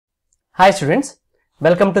Hi students,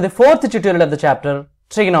 welcome to the fourth tutorial of the chapter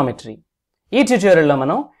Trigonometry. Ee tutorial lo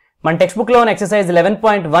man textbook lo exercise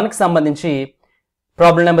 11.1 ki sambandhinchi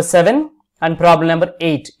problem number 7 and problem number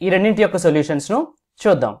 8 ee rendinti yokka solutions nu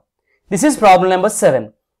chuddam. This is problem number 7.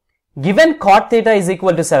 Given cot theta is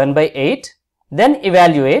equal to 7 by 8, then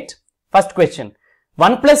evaluate. First question,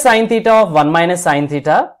 1 plus sin theta of 1 minus sin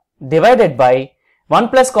theta divided by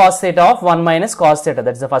 1 plus cos theta of 1 minus cos theta.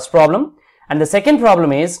 That's the first problem. And the second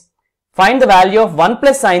problem is find the value of 1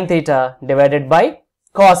 plus sin theta divided by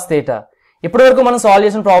cos theta. ఇప్పటి వరకు మనం solve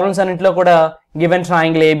చేసిన problems అన్నింటిలో కూడా given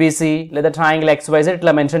triangle ABC లేదా triangle XYZ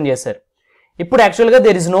ఇట్లా mention చేశారు. ఇప్పుడు యాక్చువల్గా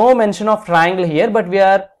there is no mention of triangle here, but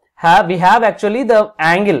we have actually the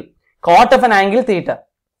angle cot of an angle theta.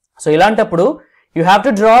 So ఇలాంటప్పుడు you have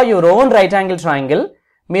to draw your own right angle triangle.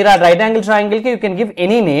 మీరు ఆ right angle triangle కి you can give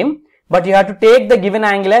any name, but you have to take the given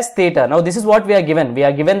angle as theta. Now this is what we are given. We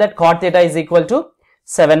are given that cot theta is equal to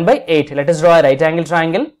 7 by 8. Let us draw a right angle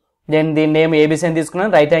triangle. Then the name ABC and this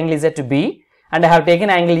right angle is at B, and I have taken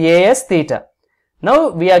angle A as theta. Now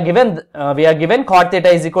we are given cot theta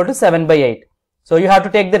is equal to 7 by 8. So you have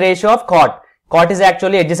to take the ratio of cot. Cot is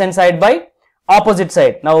actually adjacent side by opposite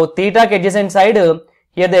side. Now theta adjacent side,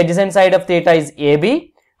 here the adjacent side of theta is AB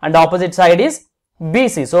and opposite side is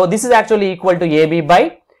BC. So this is actually equal to AB by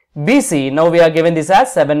BC. Now we are given this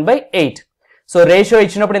as 7 by 8. So ratio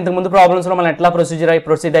ఇచ్చినప్పుడు ఇంతకు ముందు problems లో మనం ఎట్లా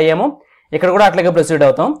proceed అయ్యామో ఇక్కడ కూడా అట్లాగే proceed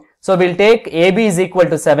అవుతాం. So will take AB is equal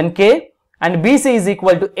to 7k and BC is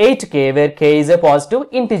equal to 8k, where k is a positive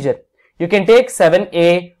integer. You can take 7a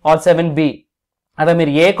or 7b. అదే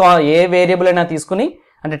మీరు ఏ వేరియబుల్ అయినా తీసుకుని,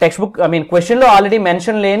 అంటే టెక్స్ట్ బుక్ క్వశ్చన్ లో already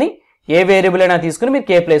mention లేని ఏ variable అయినా తీసుకుని మీరు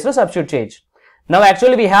k ప్లేస్ లో సబ్స్టిట్యూట్ చేయొచ్చు. Now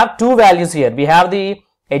actually we have two values here. We have the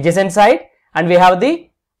adjacent side and we have the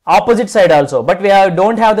opposite side also, but we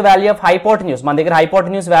don't have the value of hypotenuse. మన దగ్గర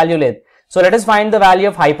hypotenuse value లేదు. So let us find the value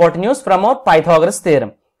of hypotenuse from our Pythagoras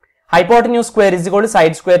theorem. Hypotenuse square is equal to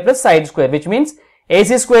side square plus side square, which means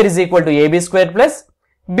AC square is equal to AB square plus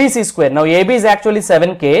BC square. Now AB is actually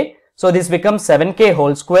 7k, so this becomes 7k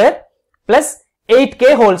whole square plus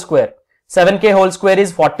 8k whole square. 7k whole square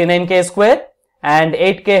is 49k square and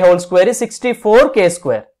 8k whole square is 64k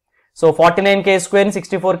square. So 49k square and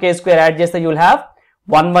 64k square add cheste you will have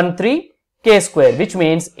 113k square, which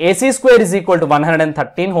means AC square is equal to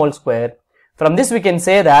 113 whole square. From this we can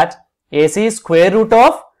say that AC is square root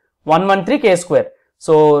of 113k square.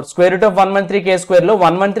 So square root of 113k square లో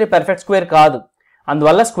 113 perfect square కాదు,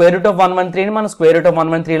 అందువల్ల square root of 113 ని మనం square root of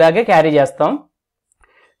 113 లాగే carry చేస్తాం.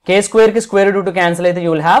 k square కి square root cancel అయితే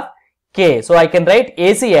you will have k. So I can write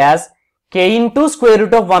AC as k into square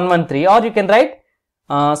root of 113, or you can write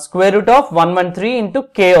square root of 113 into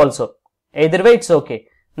k also. Either way it's okay.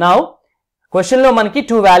 Now question లో మనకి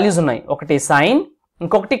two values ఉన్నాయి, ఒకటి sign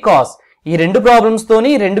ఇంకొకటి cos. ఈ రెండు problems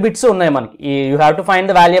తోని రెండు bits ఉన్నాయి మనకి. You have to find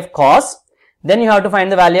the value of cos, then you have to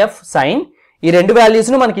find the value of sign. ఈ రెండు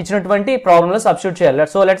వాల్యూస్ ను మనకి ఇచ్చినటువంటి ప్రాబ్లమ్ లో సబ్స్టిట్యూట్ చేయాలి.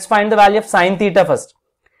 So let's find the value of sine theta first.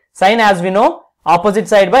 Sign as we know opposite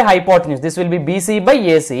side by hypotenuse. This will be BC by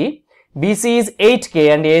AC. BC is 8k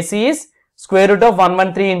and AC is square root of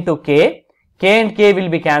 113 into k. K and k will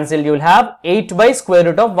be cancelled. You will have 8 by square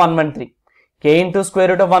root of 113. k into square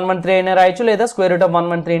root of 113 అయినా రాయొచ్చు, లేదా square root of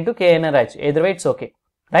 113 into k అయినా రాయొచ్చు. Either way it's okay,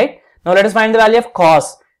 right? Now let us find the value of cos.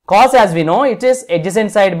 Cos, as we know, it is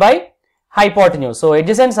adjacent side by hypotenuse. So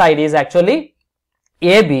adjacent side is actually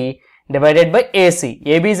AB divided by AC.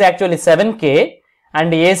 AB is actually 7k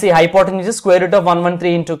and AC hypotenuse is square root of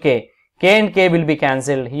 113 into k. K and k will be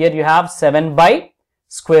cancelled. Here you have 7 by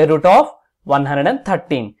square root of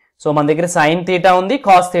 113. So మన దగ్గర sin theta ఉంది,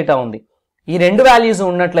 cos theta ఉంది. ఈ రెండు values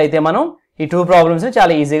ఉన్నట్లయితే మనం ఈ two problems ని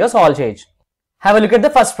చాలా ఈజీగా సాల్వ్ చేయొచ్చు. Have a look at the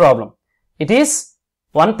first problem. It is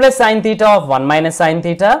 1 plus sin theta of 1 minus sin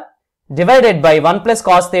theta divided by 1 plus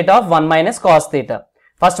cos theta of 1 minus cos theta.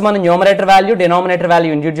 First మనం numerator value denominator value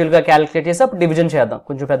individual గా calculate చేసి అప్పుడు division చేద్దాం.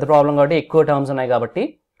 కొంచెం పెద్ద problem కాబట్టి ఎక్కువ terms ఉన్నాయి కాబట్టి.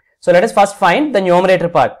 So let us first find the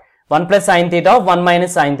numerator part. 1 plus sin theta of 1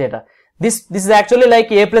 minus sin theta. This is actually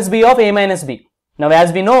like a plus b of a minus b. Now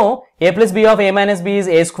as we know, a plus b of a minus b is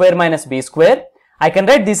a square minus b square. I can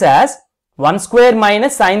write this as 1 square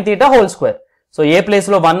minus sin theta whole square. So a place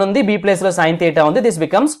లో 1 ఉంది, b place లో sin theta ఉంది. This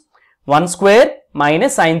becomes 1 square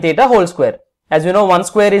minus sin theta whole square. As we know, 1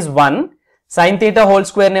 square is 1. sin theta whole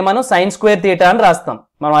square నే మనం sin square theta అని రాస్తాం.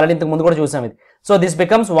 మనం already ఇంతకు ముందు కూడా చూసాం ఇది. So this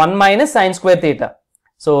becomes 1 minus sin square theta.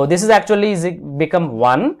 So this is actually become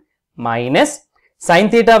 1 minus sin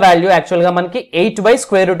theta value actual గా మనకి 8 by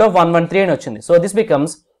square root of 113 అని వచ్చింది. So this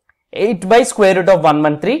becomes 8 by square root of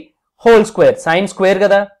 113 whole square. Sin square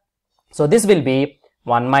కదా. So this will be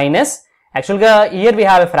 1 minus, actually here we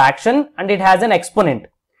have a fraction and it has an exponent.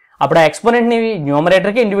 అప్పుడు ఆ exponent ని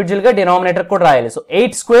numerator కి individual గా denominator కూడా రాయాలి. So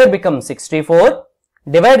 8 square becomes 64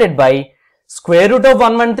 divided by square root of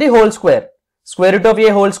 113 whole square. Square root of a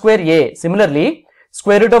whole square a. Similarly,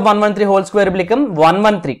 square root of 113 whole square will become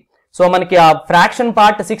 113. So మనకి ఆ fraction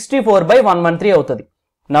part 64 by 113 అవుతుంది.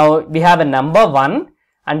 Now we have a number 1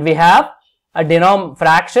 and we have a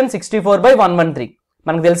fraction 64 by 113.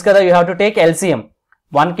 మనకు తెలుసు కదా, you have to take LCM.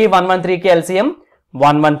 1 కి 113 కి LCM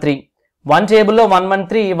 113. 1 table లో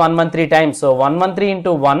 113 times. So 113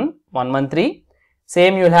 into 1 113.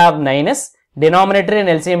 Same you will have 9s. Denominator and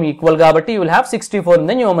LCM equal కాబట్టి you will have 64 in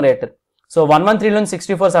the numerator. So 113 లో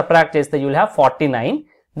 64 subtract చేస్తే you will have 49.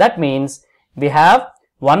 That means we have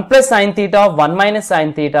 1 plus sin theta of 1 minus sin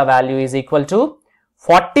theta value is equal to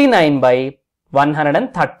 49 by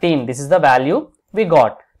 113. This is the value we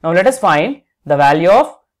got. Now let us find the value of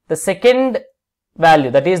the second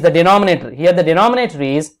value, that is the denominator. Here the denominator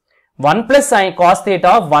is 1 plus sin cos theta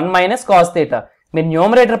of 1 minus cos theta. మీరు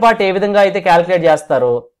numerator part A విధంగా అయితే calculate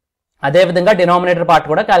చేస్తారో అదే విధంగా denominator part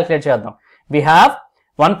కూడా calculate చేద్దాం. We have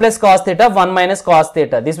 1 plus cos theta 1 minus cos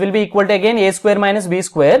theta. This will be equal to again a square minus b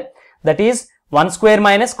square, that is 1 square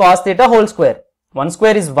minus cos theta whole square. 1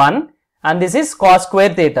 square is 1 and this is cos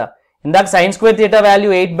square theta. ఇందాక sin square theta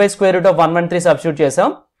value 8 by square root of 113 substitute చేసాం.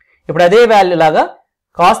 ఇప్పుడు అదే value లాగా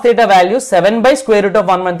cos theta value 7 by square root of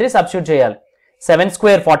 113 substitute చేయాలి. 7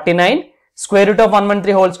 square 49, square root of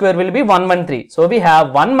 113 whole square will be 113. So we have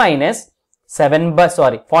 1 minus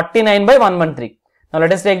 49 by 113. Now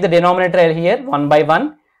let us take the denominator here 1 by 1.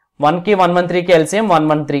 1 ki 113 ki LCM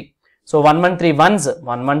 113. So 113 ones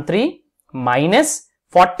 113 minus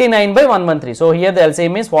 49 by 113. So here the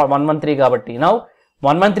LCM is 113 kabatti. Now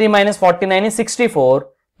 113 minus 49 is 64.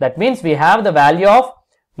 That means we have the value of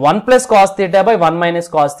 1 plus cos theta by 1 minus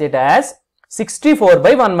cos theta as 64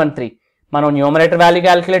 by 113. మనం numerator value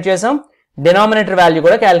calculate చేసాం, denominator value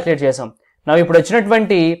కూడా calculate చేసాం. నా ఇప్పుడు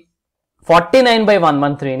వచ్చినటువంటి 49 by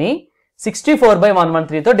 113 ని 64 by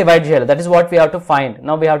 113 తో divide చేయాలి. That is what we have to find.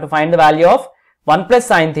 Now we have to find the value of 1 plus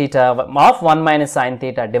sin theta of 1 minus sin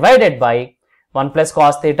theta divided by 1 plus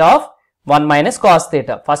cos theta of 1 minus cos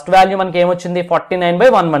theta. First value మనకి ఏమొచ్చింది 49 by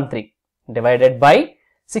 113 divided by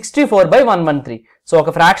 64 by 113. So ఒక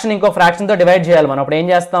fraction ఇంకో fraction తో divide చేయాలి. మనం అప్పుడు ఏం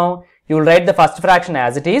చేస్తాం, you will write the first fraction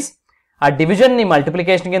as it is. ఆ డివిజన్ ని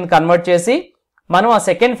మల్టిప్లికేషన్ కింద కన్వర్ట్ చేసి మనం ఆ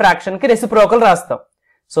సెకండ్ ఫ్రాక్షన్ కి రెసిప్రోకల్ రాస్తాం.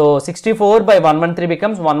 So 64 by 113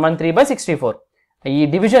 becomes 113 by 64. ఈ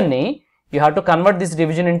డివిజన్ ని you have to convert this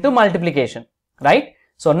division into multiplication, right?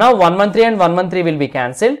 So now 113 and 113 will be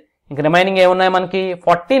cancelled. ఇంకా రిమైనింగ్ ఏమున్నాయి మనకి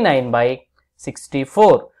 49 by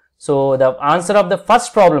 64. So the answer of the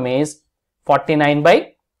first problem is 49 by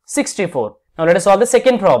 64. Now let us solve the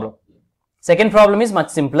second problem. Second problem is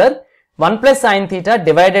much simpler. 1 plus sin theta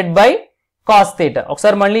divided by cos theta.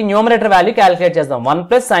 ఒకసారి మళ్ళీ numerator value calculate చేద్దాం. 1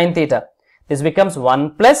 plus sin theta. This becomes 1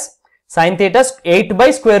 plus sin theta 8 by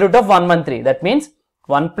square root of 113. That means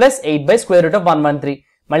 1 plus 8 by square root of 113.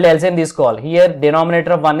 మళ్ళీ LCM తీసుకోవాలి. Here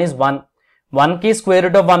denominator of 1 is 1. 1 కి square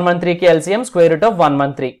root of 113 కి LCM square root of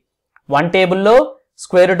 113. 1 table లో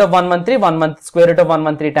square root of 113 square root of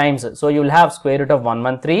 113 times. So you will have square root of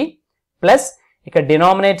 113 plus ఇక్కడ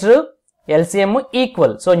denominator LCM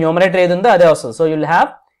equal. So numerator ఏది ఉందో అదే వస్తుంది. So you will have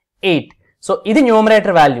 8. So ఇది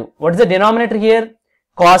numerator value. What is the denominator here?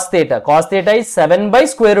 Cos theta. Cos theta is 7 by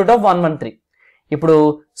square root of 113. ఇప్పుడు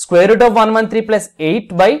square root of 113 plus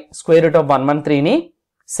 8 by square root of 113 ని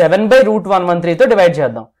 7 by root 113 తో divide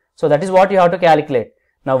చేద్దాం. So that is what you have to calculate.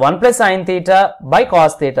 Now 1 plus sin theta by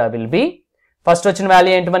cos theta will be, first వచ్చిన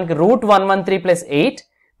value ఏంటి మనకి, root 113 plus 8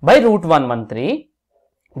 by root 113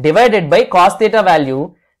 divided by cos theta value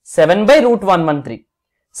 7 by root 113.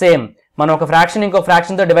 Same మనం ఒక fraction ఇంకో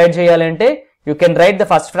fraction తో divide చేయాలంటే you can write the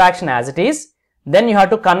first fraction as it is. Then you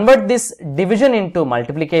have to convert this division into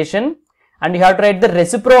multiplication and you have to write the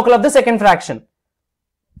reciprocal of the second fraction.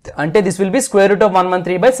 అంటే this will be square root of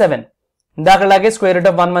 113 by 7. ఇందాకలాగే square root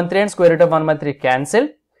of 113 and square root of 113 cancel.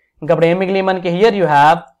 ఇంకా అప్పుడు ఏం మిగిలి మనకి, here you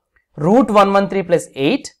have root 113 plus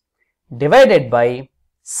 8 divided by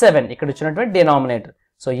 7. ఇక్కడ వచ్చినటువంటి denominator.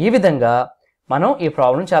 So ఈ విధంగా మనం ఈ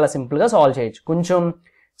ప్రాబ్లం చాలా సింపుల్ గా సాల్వ్ చేయొచ్చు. కొంచెం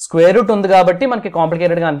స్క్వేర్ రూట్ ఉంది కాబట్టి మనకి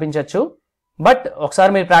కాంప్లికేటెడ్ గా అనిపించవచ్చు, బట్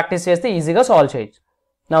ఒకసారి మీరు ప్రాక్టీస్ చేస్తే ఈజీగా సాల్వ్ చేయొచ్చు.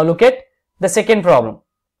 Now look at the second problem.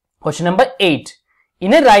 Question number 8.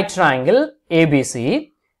 In a right triangle ABC,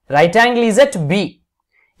 right angle is at B.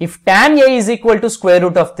 If tan A is equal to square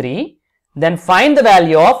root of 3, then find the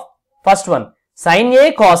value of first one, sin A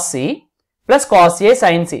cos C plus cos A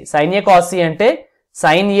sin C. Sin A cos C అంటే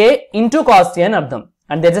sin A into cos C అని అర్థం.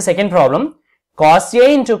 And there is a second problem, cos A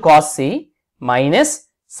into cos C minus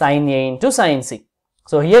sin A into sin C.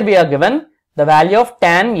 So here we are given the value of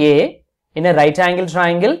tan A in a right angle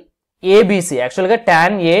triangle ABC. యాక్చువల్గా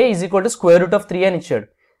tan A is equal to square root of 3 అని ఇచ్చాడు.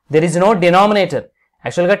 There is no denominator.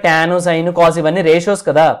 యాక్చువల్గా tan, sin, cos ఇవన్నీ ratios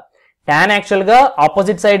కదా. tan యాక్చువల్గా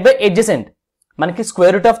opposite side by adjacent, మనకి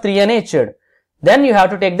square root of 3 అనే ఇచ్చాడు. Then you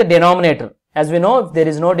have to take the denominator. As we know, if there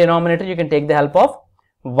is no denominator you can take the help of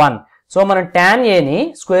 1. So మనం tan A ని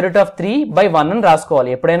square root of 3 by 1 అని రాసుకోవాలి.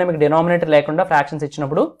 ఎప్పుడైనా మీకు denominator లేకుండా fractions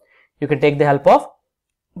ఇచ్చినప్పుడు you can take the help of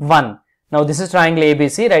 1. Now this is triangle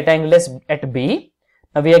ABC, right angle is at B.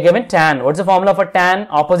 Now we are given tan. What's the formula for tan?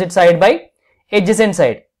 Opposite side by adjacent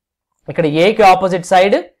side. ఇక్కడ A కి opposite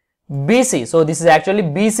side BC. So this is actually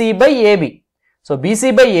BC by AB. So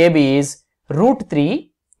BC by AB is root 3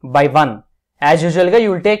 by 1. As usual గా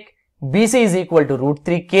you will take BC is equal to root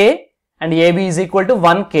 3k and AB is equal to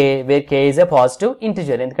 1k, where k is a positive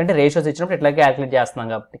integer. ఎందుకంటే ratios ఇచ్చినప్పుడు ఇట్లా calculate చేస్తున్నాం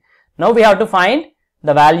కాబట్టి. Now we have to find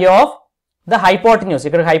the value of the hypotenuse.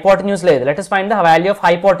 ఇక్కడ hypotenuse లేదు. Let us find the value of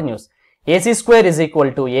hypotenuse. AC square is equal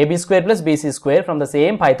to AB square plus BC square from the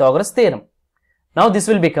same Pythagoras theorem. Now this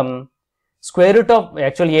will become square root of,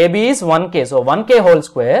 actually AB is 1k. So 1k whole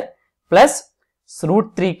square plus root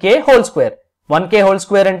 3k whole square. 1k whole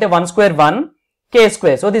square ante 1 square 1 k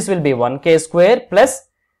square. So this will be 1k square plus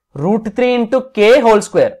root 3 into k whole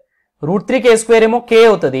square. Root 3k square emo k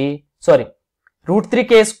avutadi. Sorry. Root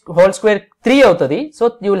 3k whole square 3 అవుతుంది. So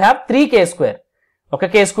you will have 3k square. ఒక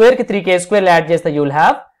k square కి 3k square yard చేస్తే you will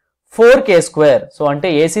have 4k square. So అంటే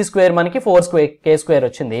AC square మనకి 4k square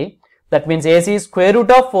వచ్చింది. That means AC square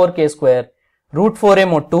root of 4k square, route 4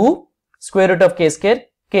 ఏమో 2, square root of k square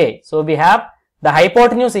k. So we have the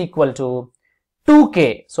hypotenuse equal to 2k.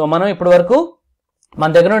 So మనం ఇప్పటి వరకు మన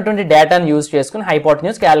దగ్గర ఉన్నటువంటి డేటాను యూజ్ చేసుకుని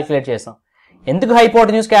హైపోటెన్యూస్ క్యాలిక్యులేట్ చేసాం. ఎందుకు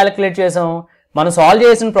హైపోటెన్యూస్ క్యాలిక్యులేట్ చేసాం? మనం సాల్వ్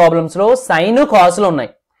చేసిన ప్రాబ్లమ్స్ లో సైన్ కాస్లు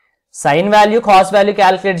ఉన్నాయి. Sign value cos value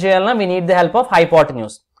calculate చేయాలన్నా we need the help of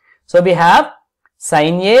hypotenuse. So we have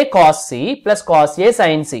sign A cos C plus cos A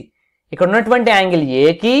sign C. ఇక్కడ ఉన్నటువంటి యాంగిల్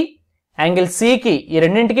ఏకి యాంగిల్ సికి ఈ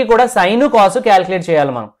రెండింటికి కూడా సైన్ కాస్ క్యాలిక్యులేట్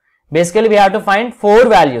చేయాలి మనం. Basically we have to find 4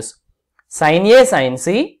 values. Sign A sign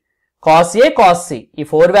C, cos A cos C. ఈ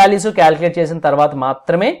 4 వాల్యూస్ క్యాలిక్యులేట్ చేసిన తర్వాత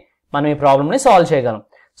మాత్రమే మనం ఈ ప్రాబ్లమ్ ని సాల్వ్ చేయగలం.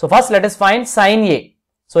 So first let us find sign ఏ.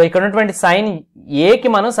 సో ఇక్కడ ఉన్నటువంటి సైన్ ఏకి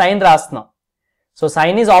మనం సైన్ రాస్తున్నాం. So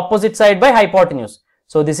sign is opposite side by hypotenuse.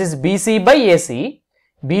 So this is BC by AC.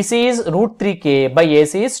 BC is root 3k by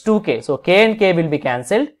AC is 2k. So k and k will be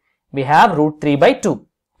cancelled. We have root 3 by 2.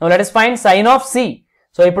 Now let us find sin of C.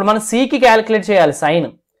 So ఇప్పుడు మనం C కి calculate చేయాలి sign.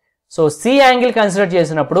 So C angle consider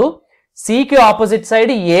చేసినప్పుడు C కి opposite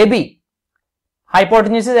side AB.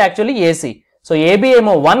 Hypotenuse is actually AC. So AB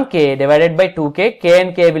ఏమో 1k divided by 2k. k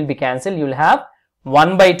and k will be cancelled. You will have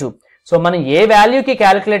 1 by 2. So మనం ఏ వాల్యూకి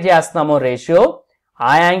calculate చేస్తున్నామో ratio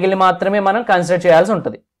ఆ angle మాత్రమే మనం consider చేయాల్సి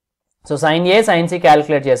ఉంటుంది. సో సైన్ ఏ sign C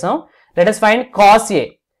calculate చేసాం. Let us find cos A.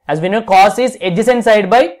 As we know cos is adjacent side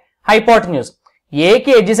by hypotenuse. ఏ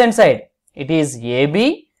కి adjacent side it is AB.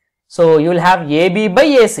 So you will have AB by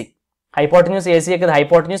AC. Hypotenuse AC కదా,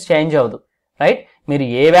 hypotenuse change అవ్వదు, right? మీరు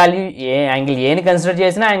ఏ value ఏ angle ఏని consider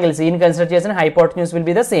చేసినా angle సిని consider చేసినా hypotenuse will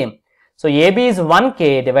be the same. So AB is 1k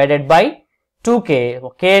divided by 2k.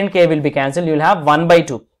 k and k will be cancelled. You will have 1 by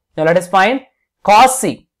 2. Now let us find cos C.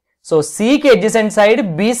 So C ki adjacent side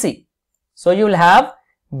BC. So you will have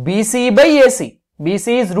BC by AC. BC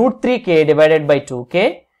is root 3k divided by 2k.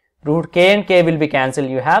 Root k and k will be cancelled.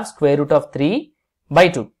 You have square root of 3 by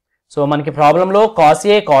 2. So మనకి problem లో cos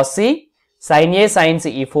A cos C, sin A sin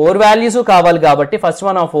C ఈ 4 values కావాలి కాబట్టి first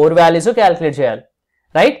మనం 4 values calculate చేయాలి,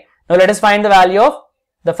 right? Now let us find the value of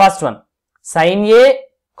the first one. Sin A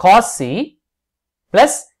cos C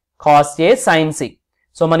plus cos A sign C.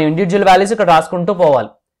 So మన individual values ఇక్కడ రాసుకుంటూ పోవాలి.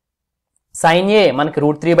 Sign ఏ మనకి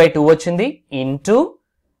రూట్ 3 by 2 వచ్చింది into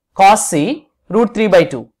cos C route 3 by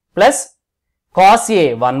 2 plus cos A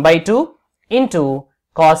 1 by 2 into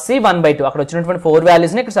cos C 1 by 2. అక్కడ వచ్చినటువంటి 4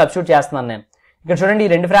 వాల్యూస్ని ఇక్కడ సబ్స్టిట్యూట్ చేస్తున్నాను నేను. ఇక్కడ చూడండి,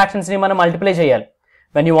 ఈ రెండు ఫ్రాక్షన్స్ని మనం మల్టిప్లై చేయాలి.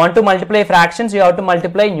 When you want to multiply fractions you have to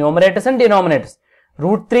multiply numerators and denominators.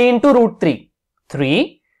 Route 3 into root 3 3,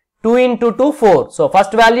 2 into 2 4. So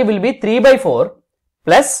first value will be 3 by 4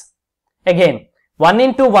 plus again 1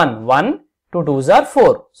 into 1 1, 2 2s are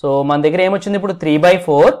 4. So మన దగ్గర ఏమొచ్చింది ఇప్పుడు 3 by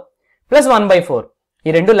 4 plus 1 by 4.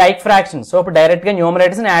 ఈ రెండు like fractions. So ఇప్పుడు direct గా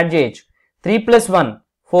numerators ని add చేయొచ్చు. 3 plus 1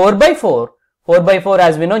 4 by 4. 4 by 4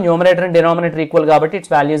 as we know numerator and denominator equal కాబట్టి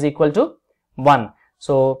it's value is equal to 1.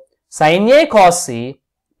 So sin A cos C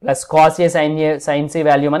plus cos A sin C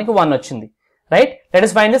value మనకి 1 వచ్చింది, right? Let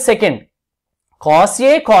us find the second. cos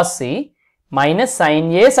A cos C minus sin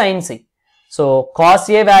A sin C. So cos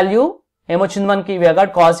A value ఏమొచ్చింది మనకి? we have got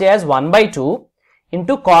cos A as 1 by 2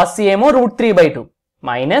 into cos C ఏమో root 3 by 2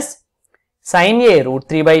 minus sin A root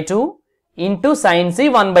 3 by 2 into sin C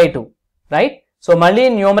 1 by 2, right? So మళ్ళీ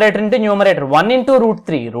numerator into numerator 1 into root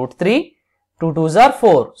 3, 2 2s are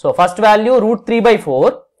 4. So first value root 3 by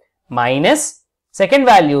 4 minus second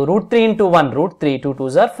value root 3 into 1, root 3, 2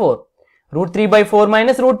 2s are 4. Root 3 by 4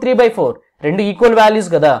 minus root 3 by 4. రెండు equal values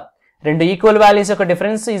కదా, రెండు equal values యొక్క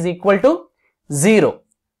difference is equal to 0.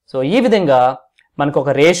 So ఈ విధంగా మనకు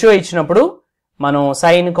ఒక ratio ఇచ్చినప్పుడు మనం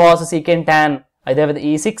సైన్, కాస్, సీకెంట్, టాన్ అదే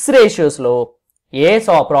ఈ 6 రేషియోస్లో ఏ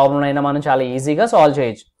ప్రాబ్లం అయినా మనం చాలా ఈజీగా సాల్వ్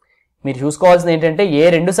చేయొచ్చు. మీరు చూసుకోవాల్సింది ఏంటంటే ఏ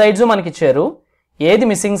రెండు సైడ్స్ మనకి ఇచ్చారు, ఏది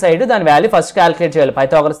మిస్సింగ్ సైడ్, దాని వాల్యూ ఫస్ట్ క్యాలిక్యులేట్ చేయాలి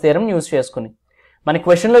పైథాగరస్ థియరం యూజ్ చేసుకుని. మన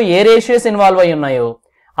క్వశ్చన్లో ఏ రేషియోస్ ఇన్వాల్వ్ అయి ఉన్నాయో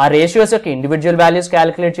ఆ రేషియోస్ యొక్క ఇండివిజువల్ వాల్యూస్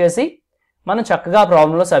క్యాలిక్యులేట్ చేసి మనం చక్కగా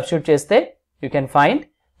ప్రాబ్లంలో సబ్స్టిట్యూట్ చేస్తే you can find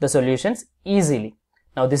the solutions easily.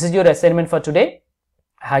 Now this is your assignment for today.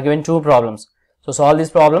 I have given 2 problems. So solve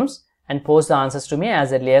these problems and post the answers to me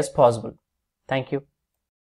as early as possible. Thank you.